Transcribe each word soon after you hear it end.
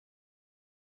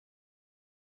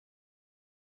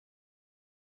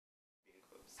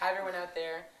Hi everyone out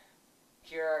there.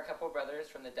 Here are a couple of brothers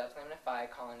from the Delta Lambda Phi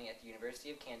colony at the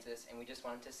University of Kansas, and we just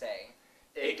wanted to say,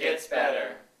 it gets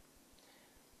better.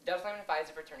 Delta Lambda Phi is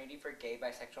a fraternity for gay,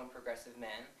 bisexual, and progressive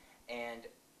men, and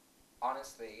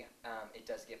honestly, it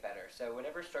does get better. So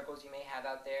whatever struggles you may have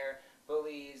out there,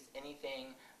 bullies,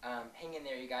 anything, hang in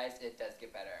there, you guys. It does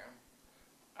get better.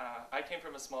 I came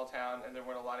from a small town and there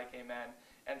weren't a lot of gay men,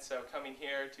 and so coming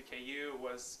here to KU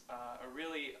was a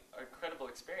really incredible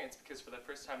experience because for the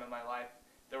first time in my life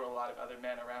there were a lot of other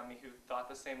men around me who thought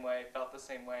the same way, felt the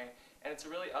same way, and it's a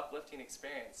really uplifting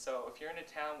experience. So if you're in a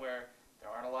town where there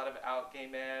aren't a lot of out gay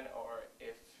men, or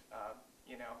if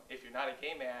if you're not a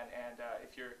gay man and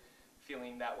if you're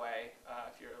feeling that way,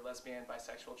 if you're a lesbian,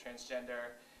 bisexual,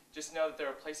 transgender, just know that there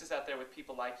are places out there with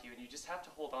people like you, and you just have to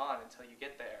hold on until you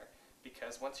get there.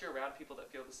 Because once you're around people that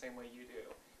feel the same way you do,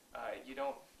 you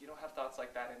don't have thoughts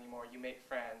like that anymore. You make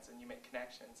friends and you make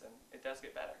connections, and it does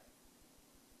get better.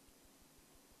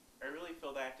 I really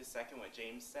feel that I have to second what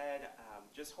James said.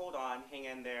 Just hold on, hang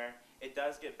in there. It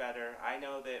does get better. I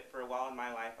know that for a while in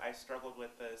my life, I struggled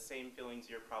with the same feelings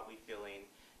you're probably feeling.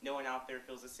 No one out there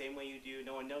feels the same way you do.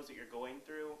 No one knows what you're going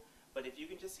through. But if you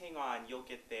can just hang on, you'll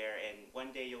get there. And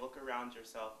one day you'll look around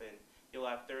yourself and you'll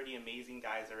have 30 amazing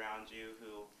guys around you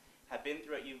who have been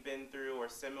through what you've been through or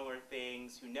similar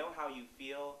things, who know how you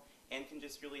feel and can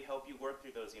just really help you work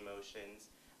through those emotions.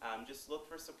 Just look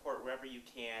for support wherever you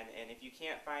can, and if you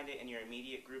can't find it in your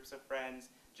immediate groups of friends,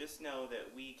 just know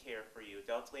that we care for you.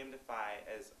 Delta Lambda Phi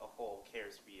as a whole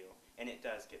cares for you, and it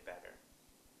does get better.